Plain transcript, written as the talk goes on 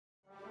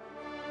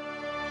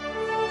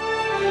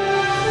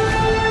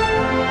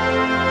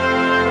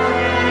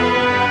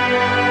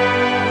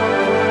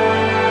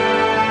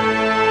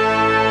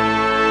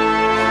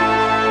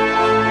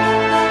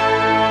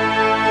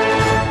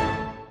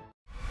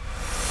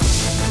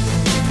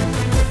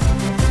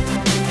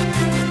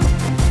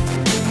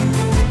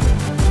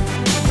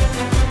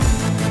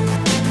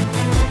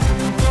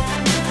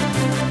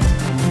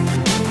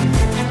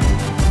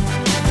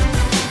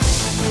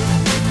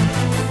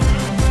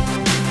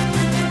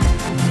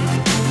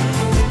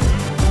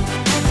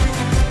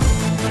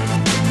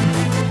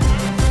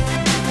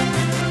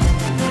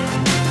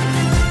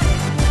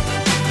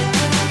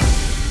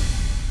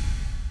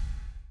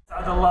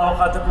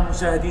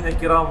مشاهدينا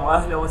الكرام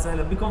واهلا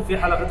وسهلا بكم في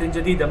حلقة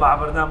جديدة مع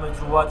برنامج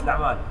رواد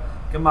الأعمال.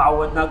 كما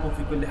عودناكم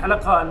في كل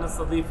حلقة أن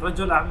نستضيف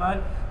رجل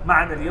أعمال.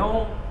 معنا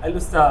اليوم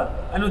الأستاذ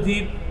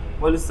أنوديب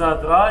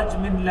والأستاذ راج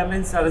من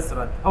Mensa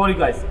Restaurant. How are you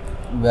guys?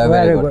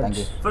 Very good, thank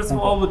you. First of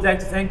all, we'd like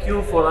to thank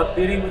you for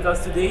appearing with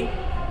us today,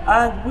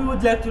 and we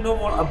would like to know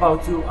more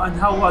about you and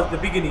how was the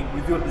beginning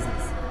with your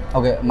business.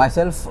 Okay,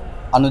 myself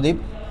Anudip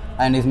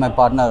and is my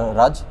partner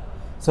Raj.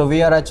 So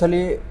we are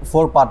actually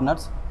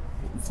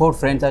four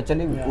friends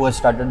actually who have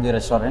started the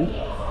restaurant.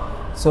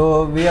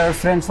 So we are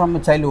friends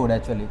from childhood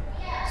actually.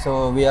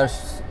 So we are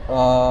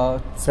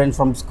friends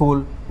from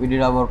school. We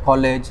did our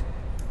college,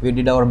 we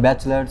did our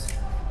bachelors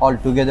all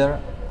together,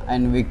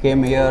 and we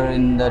came here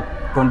in the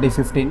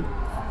 2015.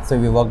 So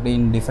we worked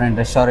in different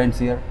restaurants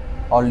here,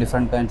 all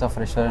different kinds of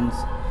restaurants.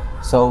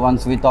 So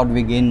once we thought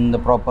we gained the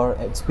proper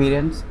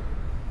experience,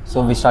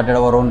 so we started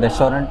our own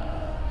restaurant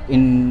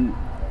in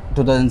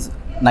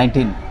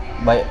 2019.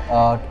 By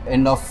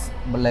end of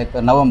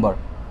November,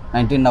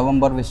 19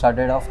 November we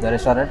started off the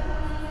restaurant.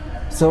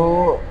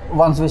 So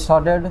once we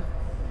started,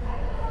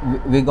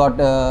 we got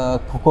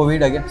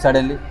COVID again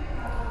suddenly.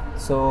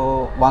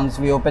 So once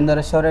we opened the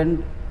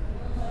restaurant,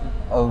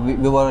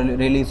 we were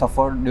really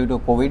suffered due to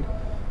COVID,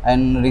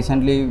 and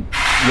recently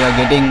we are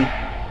getting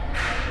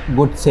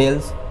good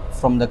sales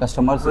from the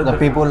customers. Wonderful.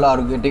 The people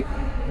are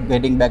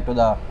getting back to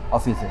the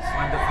offices.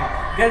 Wonderful.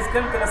 Guys,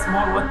 can you tell us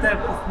more what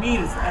type of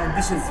meals and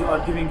dishes you are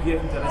giving here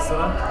in the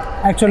restaurant?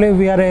 Actually,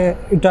 we are a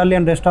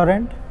Italian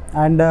restaurant,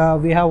 and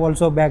we have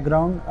also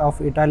background of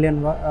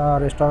Italian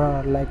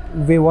restaurant. Like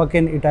we work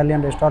in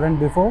Italian restaurant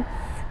before,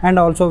 and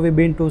also we've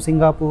been to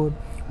Singapore,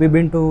 we've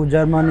been to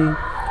Germany,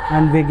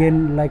 and we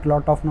gain like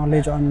lot of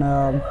knowledge on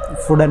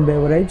food and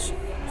beverage.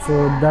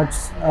 So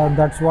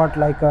that's what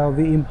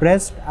we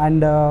impressed,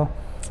 and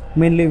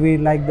mainly we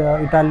like the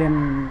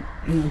Italian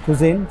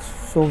cuisine.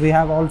 So we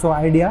have also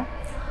idea.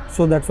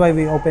 So that's why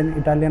we open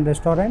Italian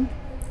restaurant,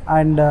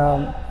 and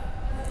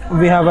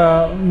we have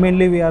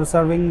mainly we are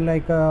serving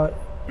like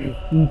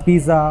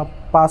pizza,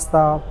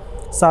 pasta,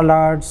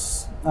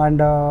 salads, and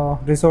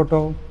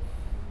risotto,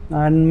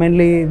 and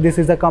mainly this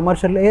is a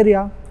commercial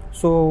area.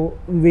 So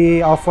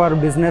we offer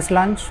business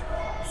lunch.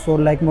 So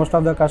like most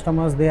of the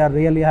customers, they are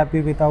really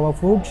happy with our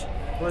foods.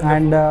 Wonderful.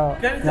 And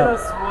can you tell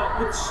us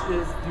which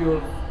is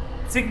your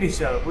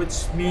signature, which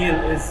meal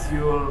is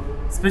your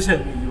special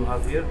meal you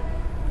have here?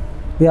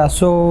 yeah,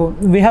 so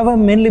we have a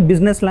mainly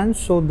business lunch,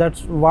 so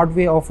that's what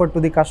we offer to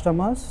the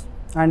customers,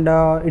 and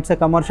it's a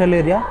commercial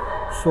area,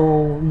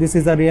 so this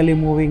is a really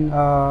moving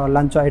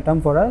lunch item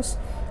for us.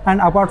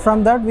 And apart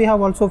from that, we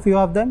have also few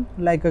of them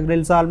like a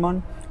grilled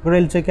salmon,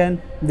 grilled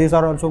chicken. These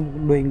are also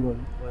doing good.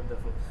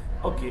 Wonderful.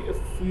 Okay,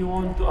 if we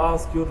want to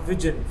ask your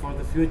vision for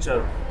the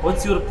future,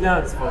 what's your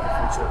plans for the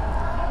future?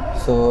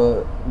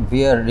 So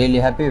we are really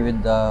happy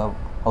with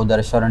how the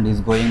restaurant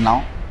is going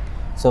now.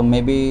 So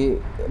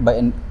maybe by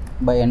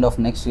end of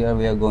next year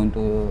we are going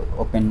to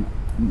open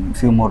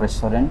few more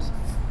restaurants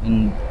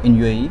in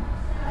UAE.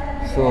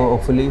 So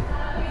hopefully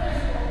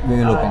we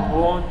will open.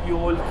 You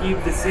will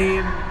keep the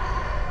same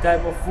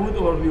type of food,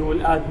 or we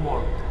will add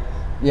more?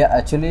 Yeah,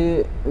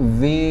 actually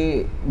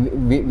we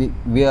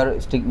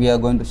are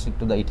going to stick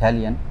to the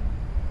Italian.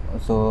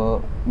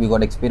 So we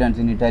got experience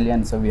in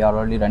Italian, so we are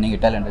already running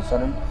Italian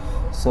restaurant.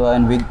 So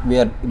and we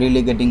are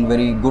really getting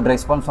very good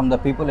response from the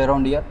people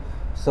around here.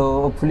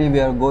 So hopefully we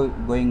are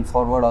going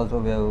forward also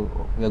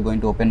we are going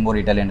to open more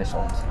Italian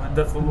restaurants.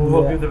 Wonderful. We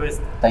hope you the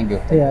best. Thank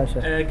you. Yeah,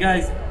 sure.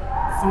 Guys,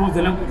 through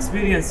the long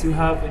experience you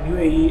have in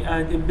UAE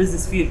and in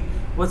business field,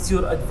 what's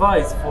your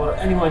advice for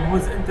anyone who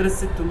is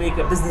interested to make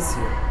a business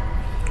here?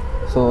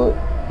 So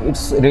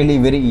it's really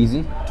very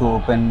easy to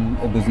open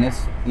a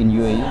business in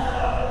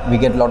UAE. We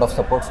get a lot of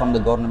support from the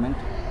government.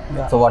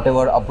 Yeah. So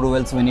whatever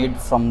approvals we need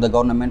from the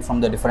government, from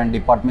the different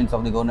departments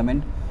of the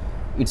government,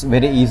 it's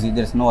very easy.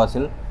 There's no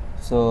hassle.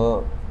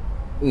 So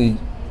you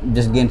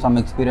just gain some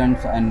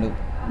experience and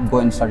go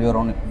and start your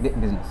own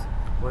business.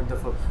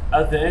 Wonderful.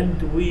 At the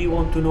end, we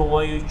want to know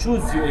why you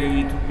choose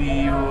UAE to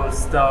be your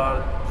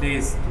start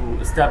place to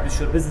establish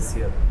your business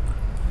here.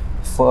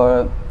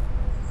 For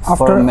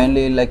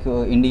mainly like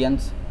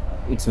Indians,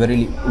 it's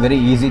very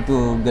easy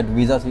to get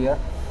visas here,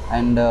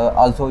 and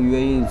also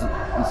UAE is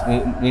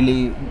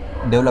really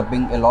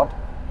developing a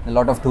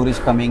lot of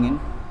tourists coming in.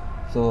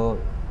 So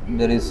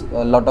there is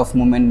a lot of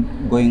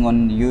movement going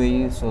on in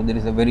UAE, so there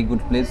is a very good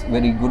place,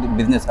 very good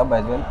business hub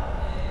as well.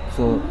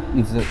 So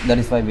that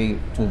is why we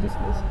choose this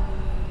place.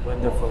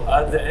 Wonderful.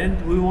 At the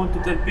end, we want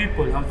to tell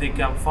people how they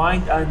can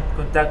find and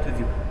contact with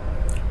you.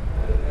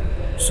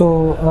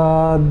 So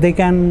they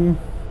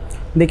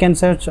can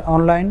search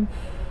online,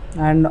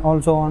 and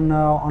also on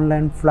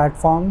online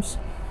platforms,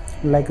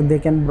 like they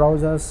can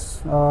browse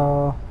us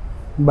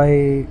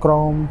by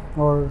Chrome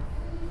or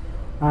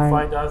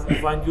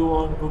find you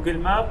on Google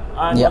Map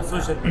and on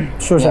social media.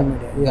 Social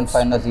media. You can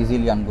find us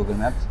easily on Google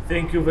Maps.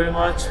 Thank you very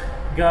much,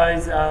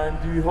 guys, and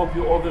we hope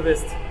you all the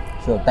best.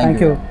 Sure. Thank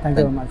you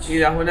very much.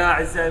 إلى هنا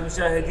أعزائي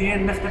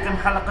المشاهدين نختتم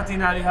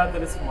حلقتنا لهذا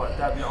الأسبوع.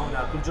 تابعونا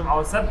كل جمعة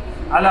وسبت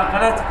على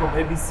قناتكم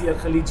ABC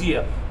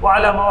الخليجية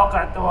وعلى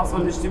مواقع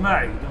التواصل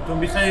الاجتماعي.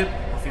 دمتم بخير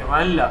وفي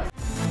أمان الله.